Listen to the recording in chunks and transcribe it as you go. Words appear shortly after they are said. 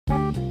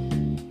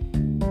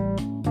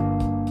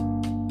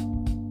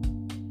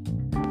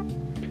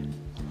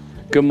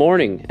Good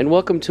morning, and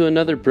welcome to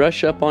another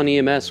Brush Up on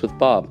EMS with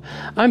Bob.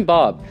 I'm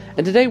Bob,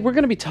 and today we're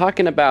going to be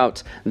talking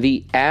about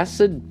the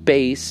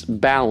acid-base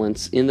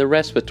balance in the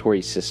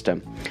respiratory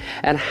system,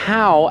 and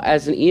how,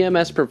 as an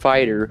EMS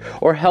provider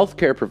or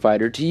healthcare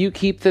provider, do you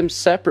keep them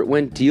separate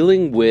when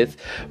dealing with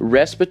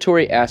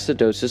respiratory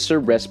acidosis or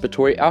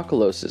respiratory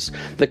alkalosis.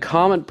 The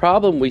common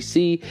problem we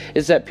see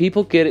is that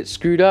people get it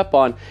screwed up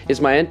on,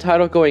 is my end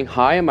tidal going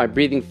high, am I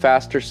breathing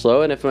fast or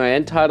slow, and if my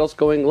end tidal's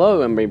going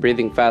low, am I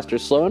breathing fast or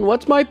slow, and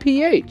what's my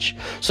pH?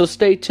 So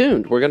stay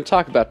tuned. We're going to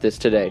talk about this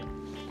today.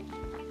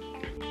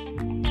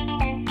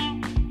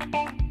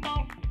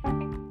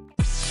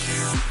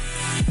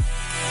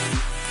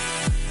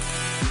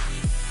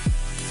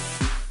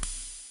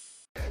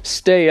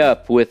 Stay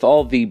up with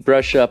all the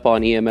Brush Up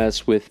on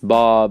EMS with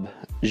Bob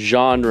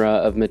genre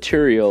of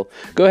material.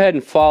 Go ahead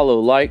and follow,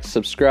 like,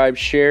 subscribe,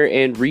 share,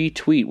 and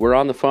retweet. We're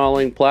on the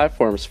following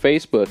platforms: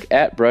 Facebook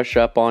at Brush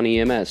Up on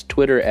EMS,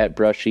 Twitter at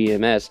Brush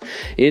EMS,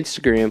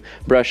 Instagram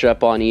Brush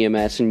Up on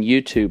EMS, and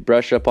YouTube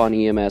Brush Up on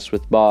EMS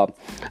with Bob.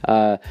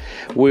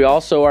 We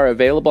also are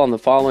available on the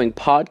following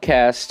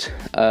podcast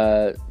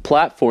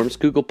platforms: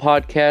 Google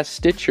Podcasts,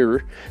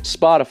 Stitcher,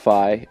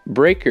 Spotify,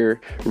 Breaker,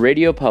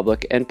 Radio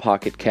Public, and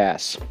Pocket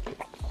Casts.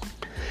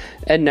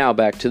 And now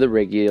back to the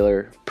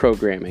regular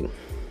programming.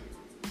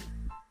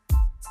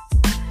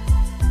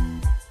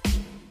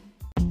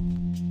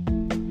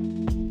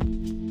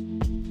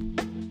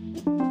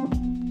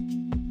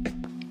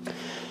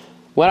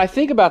 When I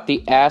think about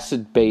the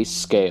acid-base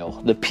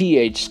scale, the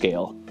pH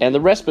scale, and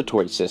the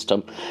respiratory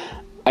system,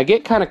 I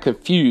get kind of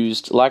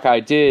confused, like I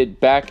did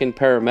back in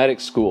paramedic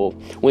school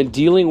when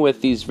dealing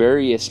with these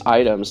various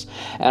items.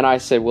 And I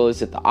said, well,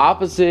 is it the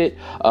opposite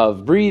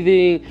of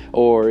breathing,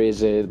 or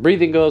is it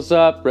breathing goes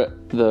up,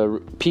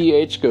 the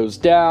pH goes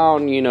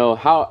down? You know,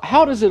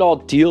 how does it all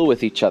deal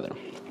with each other?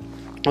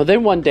 Well,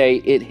 then one day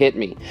it hit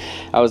me.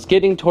 I was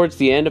getting towards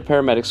the end of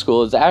paramedic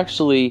school. It was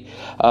actually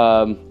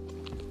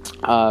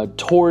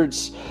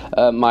towards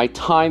my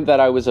time that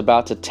I was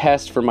about to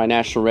test for my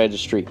national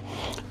registry.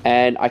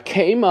 And I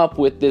came up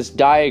with this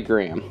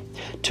diagram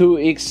to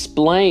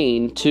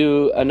explain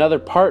to another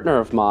partner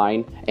of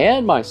mine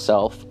and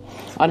myself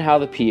on how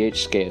the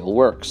pH scale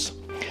works.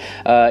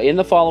 In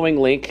the following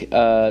link,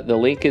 the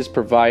link is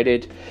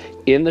provided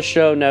in the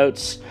show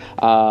notes,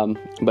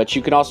 but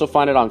you can also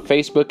find it on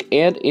Facebook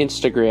and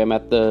Instagram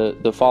at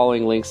the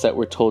following links that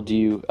were told to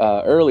you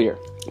earlier.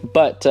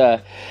 But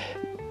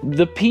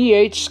the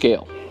pH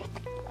scale.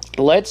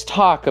 Let's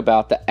talk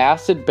about the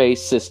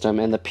acid-base system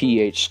and the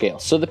pH scale.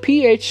 So the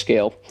pH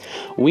scale,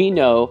 we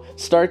know,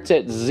 starts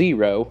at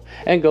 0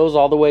 and goes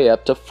all the way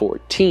up to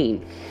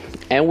 14.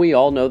 And we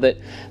all know that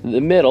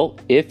the middle,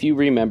 if you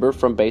remember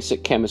from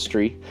basic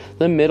chemistry,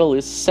 the middle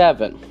is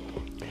 7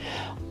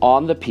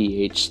 on the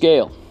pH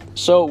scale.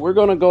 So we're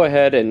going to go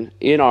ahead and,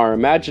 in our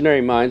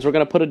imaginary minds, we're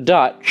going to put a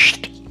dot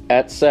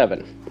at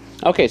 7.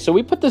 Okay, so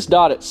we put this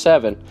dot at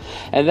 7,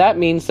 and that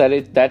means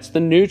that that's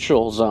the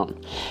neutral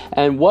zone.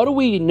 And what do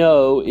we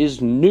know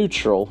is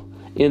neutral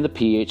in the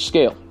pH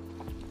scale?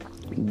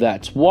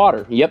 That's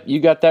water. Yep, you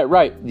got that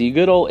right. The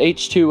good old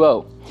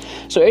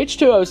H2O. So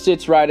H2O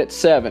sits right at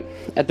 7.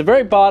 At the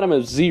very bottom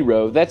of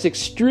 0, that's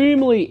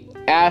extremely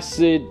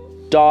acidic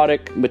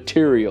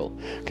material.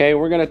 Okay,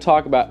 we're going to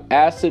talk about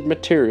acid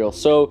material.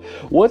 So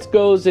what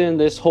goes in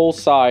this whole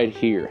side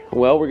here?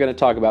 Well, we're going to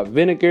talk about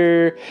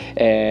vinegar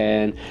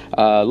and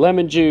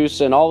lemon juice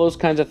and all those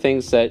kinds of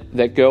things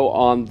that go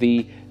on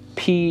the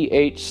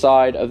pH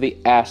side of the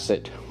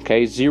acid.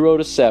 Okay, 0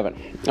 to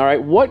 7. All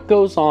right, what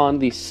goes on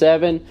the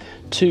 7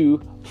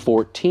 to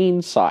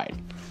 14 side?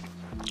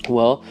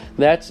 Well,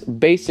 that's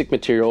basic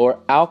material or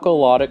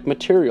alkalotic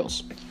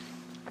materials.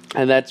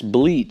 And that's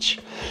bleach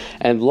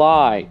and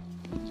lye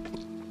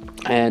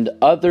and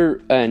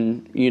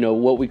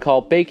what we call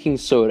baking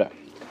soda.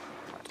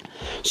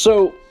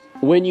 So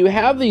when you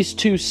have these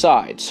two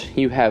sides,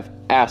 you have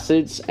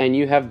acids and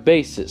you have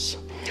bases.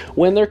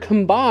 When they're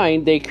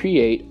combined, they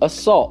create a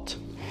salt.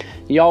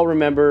 Y'all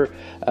remember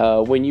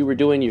when you were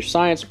doing your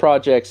science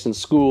projects in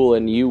school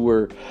and you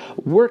were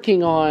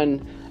working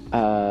on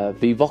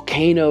the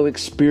volcano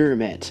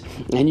experiment,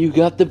 and you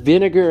got the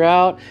vinegar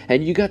out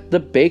and you got the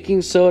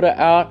baking soda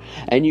out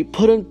and you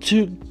put them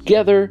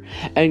together,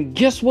 and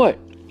guess what?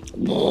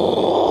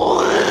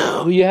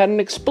 You had an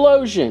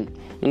explosion.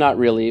 Not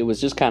really, it was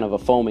just kind of a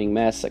foaming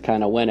mess that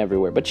kind of went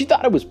everywhere, but you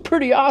thought it was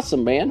pretty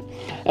awesome, man.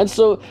 And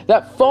so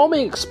that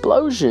foaming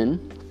explosion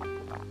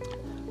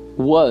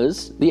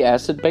was the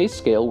acid-base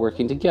scale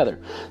working together.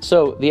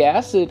 So the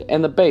acid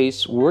and the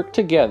base worked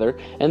together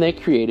and they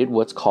created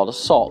what's called a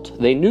salt.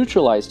 They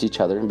neutralized each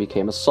other and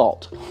became a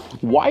salt.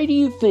 Why do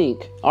you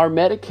think our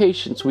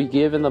medications we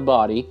give in the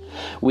body,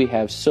 we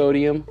have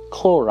sodium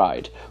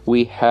chloride,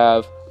 we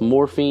have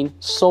morphine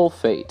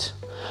sulfate,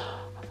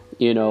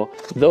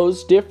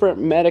 those different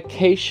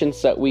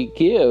medications that we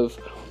give,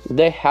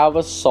 they have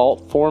a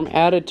salt form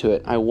added to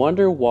it. I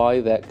wonder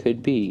why that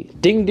could be.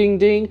 Ding, ding,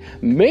 ding.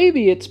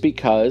 Maybe it's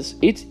because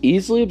it's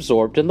easily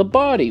absorbed in the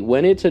body.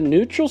 When it's a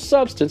neutral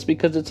substance,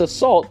 because it's a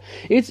salt,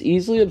 it's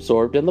easily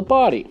absorbed in the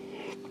body.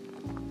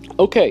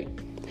 Okay,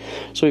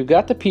 so we've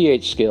got the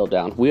pH scale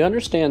down. We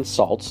understand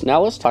salts.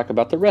 Now let's talk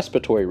about the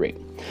respiratory rate.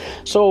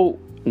 So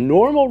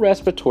normal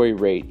respiratory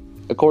rate,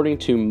 according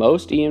to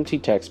most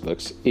EMT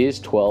textbooks, is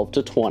 12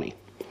 to 20.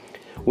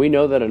 We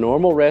know that a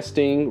normal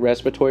resting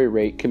respiratory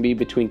rate can be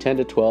between 10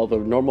 to 12. A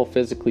normal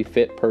physically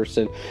fit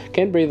person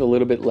can breathe a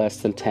little bit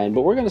less than 10,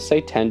 but we're going to say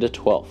 10 to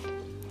 12.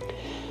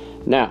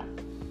 Now,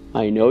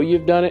 I know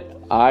you've done it.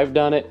 I've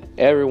done it.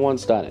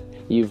 Everyone's done it.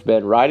 You've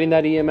been writing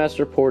that EMS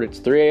report. It's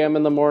 3 a.m.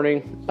 in the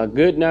morning. A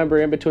good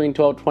number in between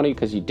 12 and 20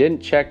 because you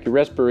didn't check your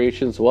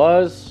respirations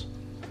was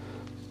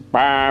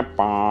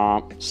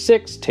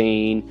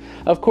 16.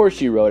 Of course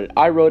you wrote it.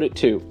 I wrote it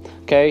too.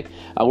 Okay?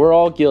 We're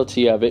all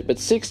guilty of it, but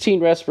 16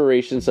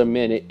 respirations a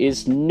minute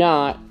is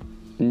not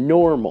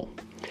normal.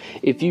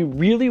 If you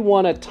really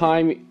want to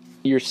time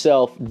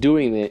yourself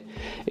doing it,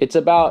 it's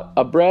about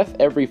a breath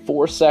every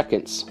 4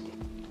 seconds.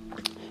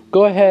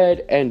 Go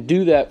ahead and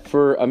do that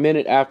for a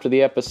minute after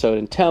the episode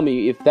and tell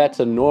me if that's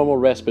a normal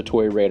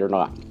respiratory rate or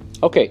not.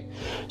 Okay,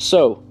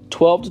 so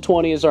 12 to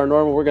 20 is our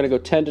normal. We're going to go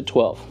 10 to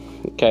 12.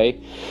 Okay,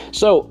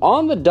 so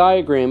on the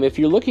diagram, if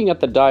you're looking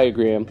at the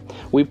diagram,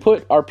 we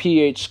put our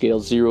pH scale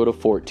 0 to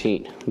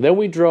 14. Then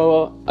we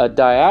draw a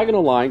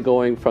diagonal line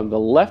going from the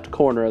left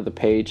corner of the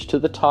page to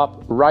the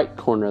top right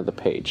corner of the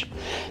page.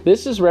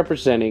 This is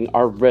representing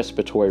our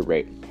respiratory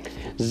rate.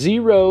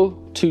 0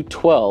 to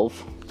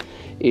 12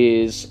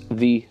 is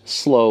the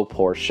slow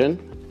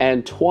portion,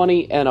 and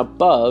 20 and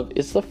above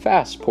is the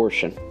fast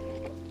portion.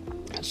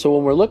 So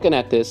when we're looking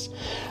at this,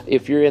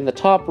 if you're in the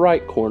top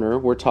right corner,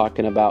 we're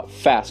talking about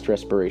fast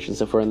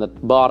respirations. If we're in the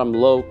bottom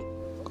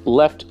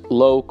left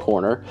low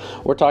corner,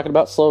 we're talking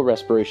about slow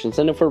respirations.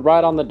 And if we're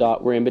right on the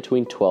dot, we're in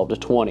between 12 to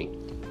 20.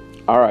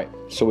 All right,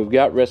 so we've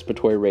got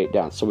respiratory rate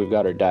down. So we've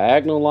got our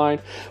diagonal line,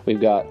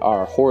 we've got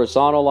our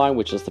horizontal line,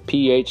 which is the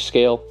pH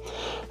scale.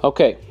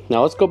 Okay,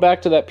 now let's go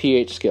back to that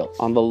pH scale.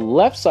 On the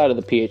left side of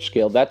the pH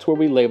scale, that's where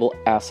we label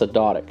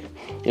acidotic.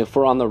 If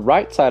we're on the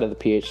right side of the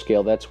pH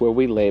scale, that's where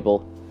we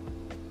label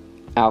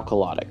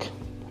alkalotic.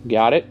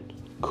 Got it?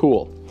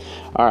 Cool.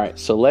 All right,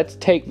 so let's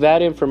take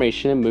that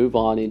information and move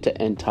on into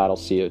end-tidal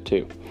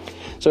CO2.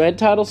 So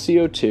end-tidal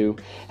CO2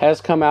 has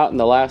come out in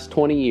the last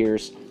 20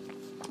 years,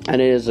 and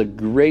it is a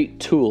great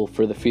tool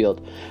for the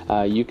field.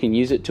 You can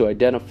use it to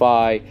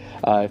identify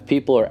if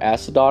people are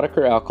acidotic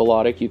or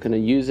alkalotic. You can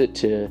use it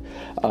to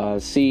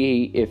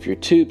see if your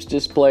tube's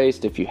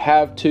displaced, if you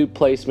have tube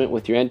placement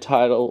with your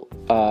end-tidal.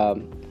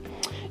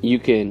 You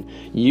can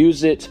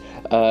use it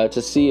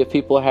to see if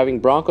people are having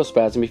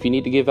bronchospasm, if you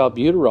need to give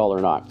albuterol or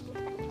not.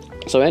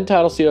 So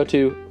end-tidal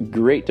CO2,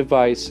 great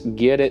device.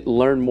 Get it,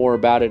 learn more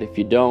about it. If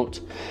you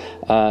don't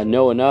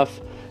know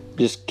enough,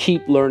 just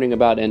keep learning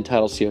about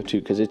end-tidal CO2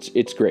 because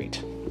it's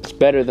great. It's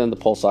better than the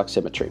pulse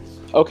oximetry.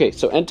 Okay,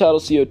 so end-tidal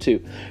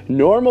CO2.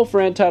 Normal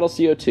for end-tidal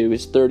CO2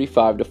 is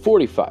 35 to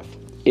 45.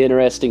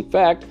 Interesting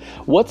fact,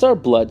 what's our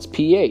blood's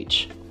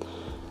pH?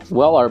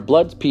 Well, our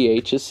blood's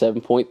pH is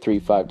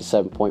 7.35 to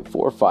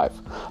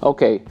 7.45.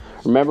 Okay,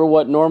 remember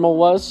what normal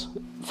was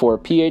for a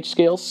pH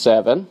scale?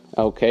 7.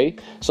 Okay,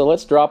 so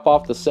let's drop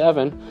off the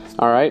 7.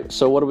 All right,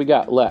 so what do we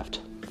got left?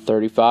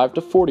 35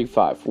 to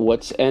 45.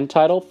 What's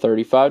end-tidal?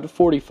 35 to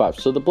 45.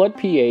 So the blood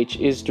pH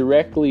is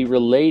directly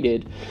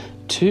related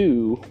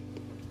to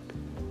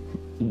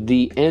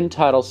the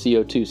end-tidal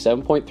CO2.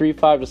 7.35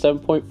 to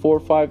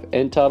 7.45,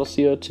 end-tidal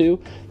CO2,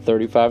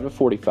 35 to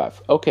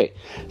 45. Okay,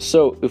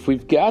 so if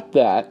we've got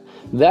that,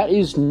 that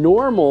is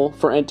normal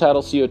for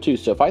end-tidal CO2.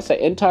 So if I say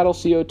end-tidal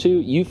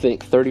CO2, you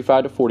think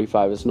 35 to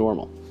 45 is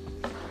normal.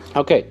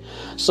 Okay,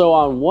 so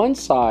on one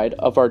side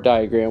of our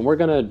diagram, we're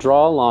going to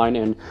draw a line,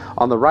 and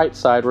on the right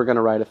side, we're going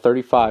to write a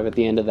 35 at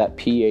the end of that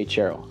pH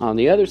arrow. On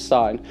the other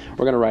side,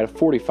 we're going to write a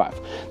 45.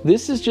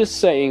 This is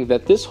just saying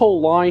that this whole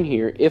line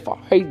here, if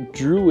I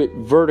drew it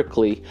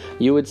vertically,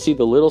 you would see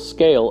the little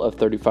scale of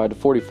 35 to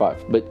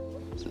 45. But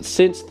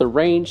since the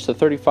range to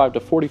 35 to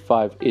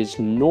 45 is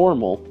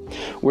normal,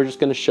 we're just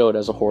going to show it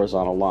as a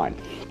horizontal line.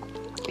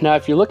 Now,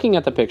 if you're looking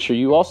at the picture,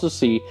 you also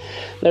see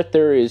that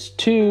there is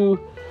two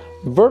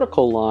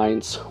vertical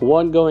lines,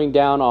 one going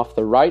down off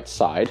the right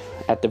side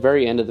at the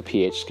very end of the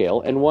pH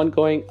scale, and one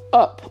going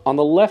up on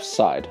the left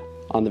side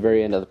on the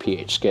very end of the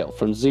pH scale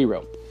from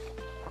 0.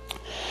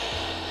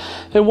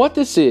 And what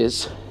this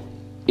is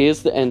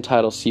the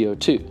end-tidal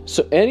CO2.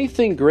 So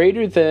anything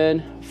greater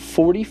than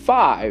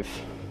 45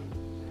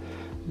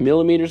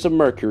 millimeters of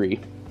mercury,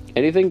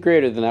 anything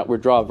greater than that, we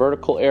draw a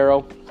vertical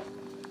arrow,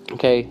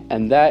 okay,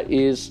 and that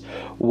is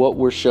what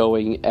we're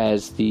showing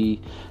as the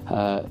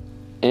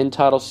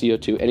end-tidal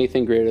CO2,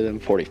 anything greater than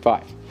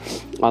 45.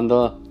 On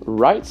the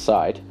right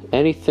side,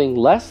 anything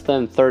less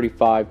than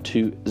 35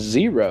 to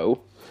 0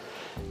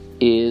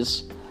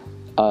 is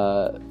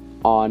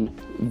on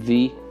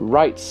the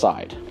right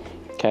side.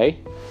 Okay,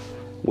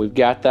 we've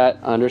got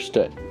that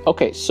understood.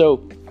 Okay,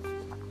 so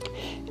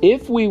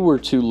if we were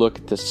to look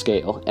at the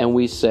scale and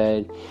we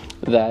said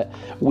that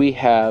we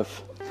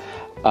have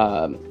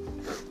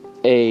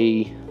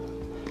a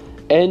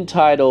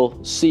end-tidal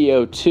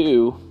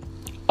CO2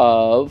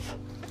 of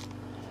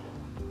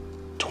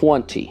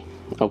 20.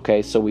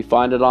 Okay, so we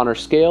find it on our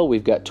scale.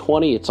 We've got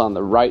 20. It's on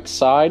the right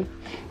side.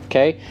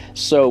 Okay,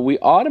 so we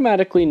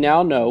automatically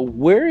now know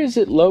where is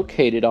it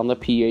located on the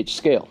pH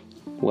scale.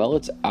 Well,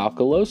 it's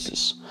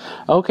alkalosis.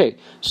 Okay,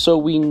 so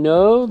we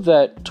know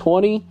that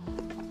 20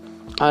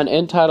 on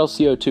end-tidal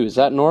CO2, is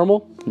that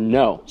normal?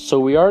 No. So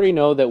we already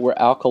know that we're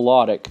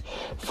alkalotic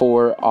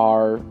for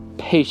our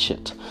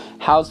patient.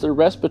 How's their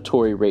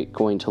respiratory rate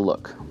going to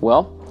look?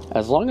 Well,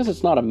 as long as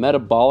it's not a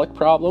metabolic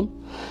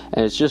problem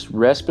and it's just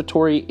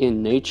respiratory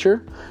in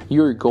nature,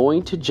 you're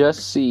going to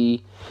just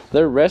see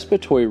their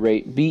respiratory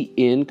rate be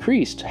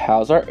increased.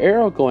 How's our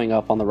arrow going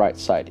up on the right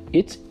side?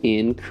 It's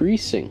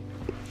increasing.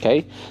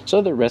 Okay,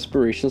 so the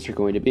respirations are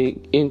going to be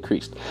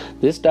increased.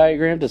 This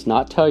diagram does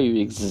not tell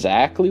you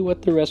exactly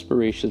what the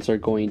respirations are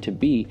going to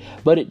be,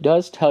 but it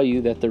does tell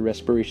you that the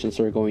respirations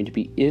are going to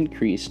be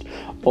increased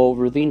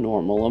over the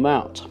normal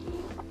amount.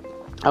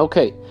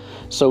 Okay,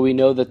 so we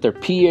know that their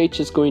pH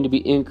is going to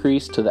be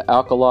increased to the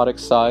alkalotic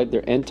side,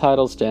 their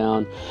end-tidal's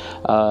down,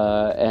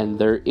 and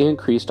they're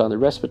increased on the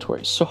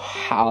respiratory. So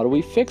how do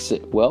we fix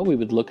it? Well, we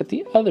would look at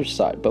the other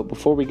side, but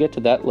before we get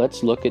to that,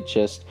 let's look at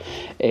just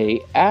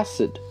a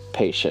acid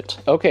patient.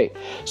 Okay,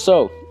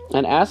 so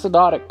an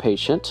acidotic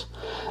patient,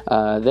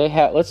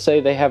 let's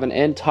say they have an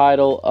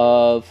end-tidal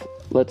of,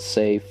 let's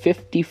say,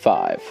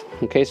 55.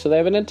 Okay, so they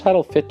have an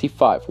end-tidal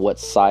 55. What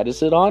side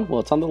is it on? Well,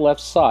 it's on the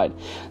left side.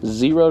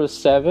 0 to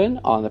 7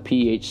 on the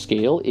pH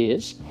scale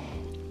is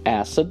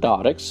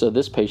acidotic, so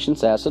this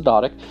patient's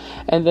acidotic.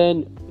 And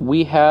then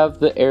we have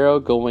the arrow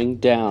going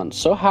down.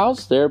 So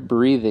how's their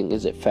breathing?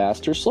 Is it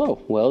fast or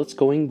slow? Well, it's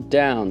going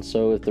down.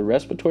 So if the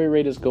respiratory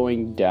rate is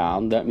going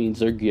down, that means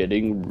they're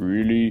getting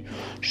really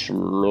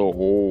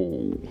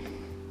slow.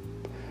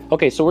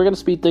 Okay, so we're going to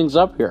speed things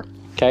up here.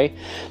 Okay,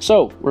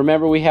 so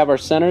remember we have our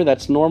center,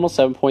 that's normal,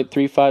 7.35,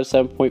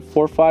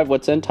 7.45.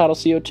 What's end-tidal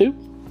CO2?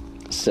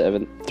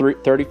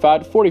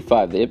 35 to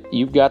 45.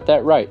 You've got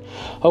that right.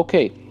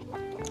 Okay,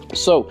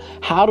 so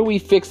how do we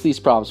fix these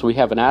problems? We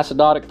have an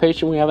acidotic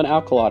patient, we have an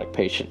alkalotic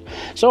patient.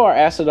 So our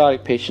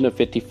acidotic patient of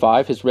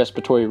 55, his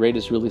respiratory rate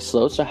is really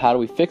slow. So how do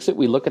we fix it?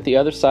 We look at the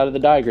other side of the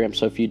diagram.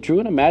 So if you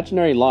drew an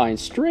imaginary line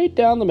straight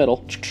down the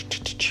middle,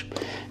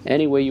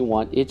 any way you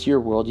want, it's your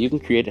world. You can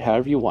create it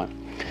however you want.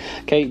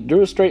 Okay,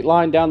 drew a straight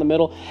line down the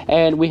middle,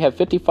 and we have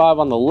 55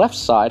 on the left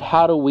side.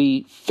 How do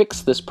we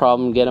fix this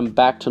problem and get them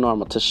back to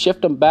normal? To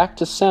shift them back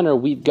to center,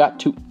 we've got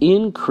to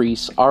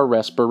increase our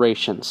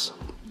respirations.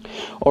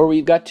 Or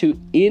we've got to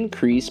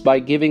increase by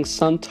giving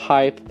some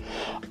type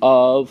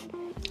of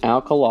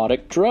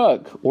alkalotic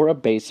drug or a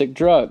basic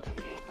drug.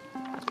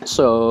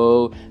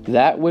 So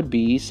that would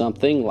be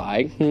something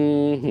like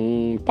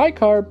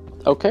bicarb.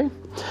 Okay,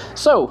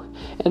 so,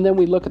 and then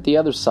we look at the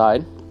other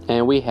side,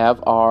 and we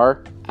have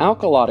our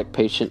alkalotic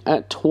patient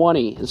at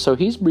 20, and so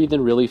he's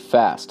breathing really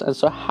fast. And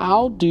so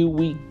how do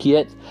we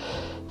get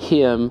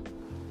him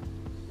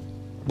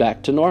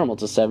back to normal,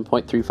 to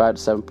 7.35 to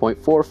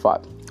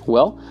 7.45?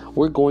 Well,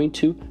 we're going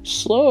to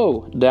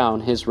slow down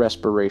his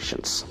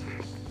respirations.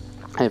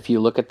 If you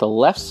look at the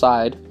left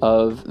side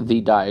of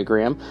the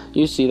diagram,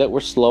 you see that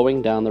we're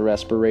slowing down the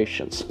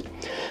respirations.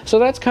 So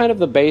that's kind of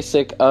the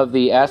basic of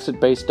the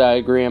acid-base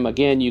diagram.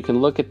 Again, you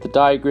can look at the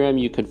diagram,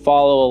 you can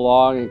follow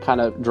along and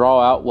kind of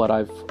draw out what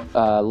I've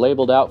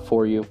labeled out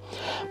for you.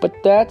 But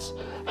that's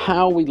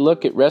how we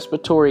look at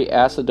respiratory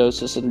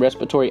acidosis and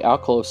respiratory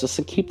alkalosis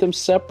and keep them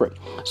separate.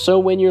 So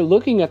when you're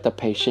looking at the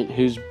patient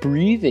who's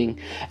breathing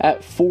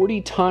at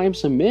 40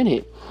 times a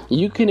minute,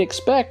 you can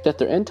expect that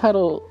their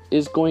end-tidal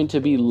is going to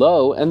be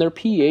low and their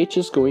pH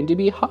is going to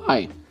be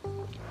high.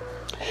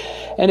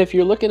 And if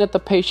you're looking at the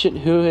patient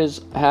who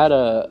has had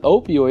an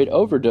opioid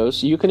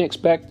overdose, you can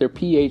expect their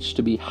pH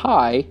to be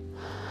high,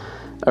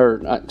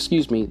 their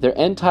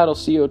end-tidal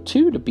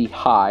CO2 to be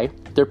high,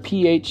 their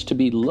pH to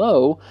be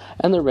low,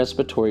 and their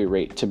respiratory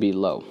rate to be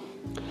low.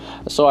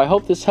 So I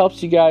hope this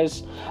helps you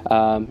guys.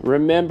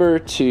 Remember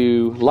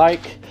to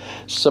like,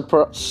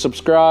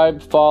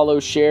 subscribe, follow,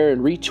 share,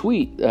 and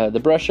retweet the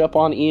Brush Up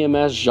on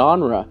EMS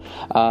genre.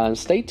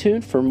 Stay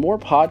tuned for more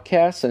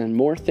podcasts and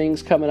more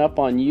things coming up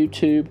on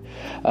YouTube.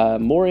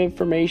 More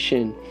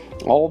information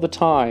all the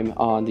time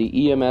on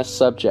the EMS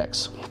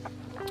subjects.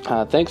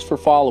 Thanks for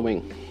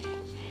following.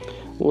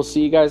 We'll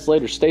see you guys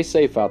later. Stay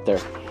safe out there.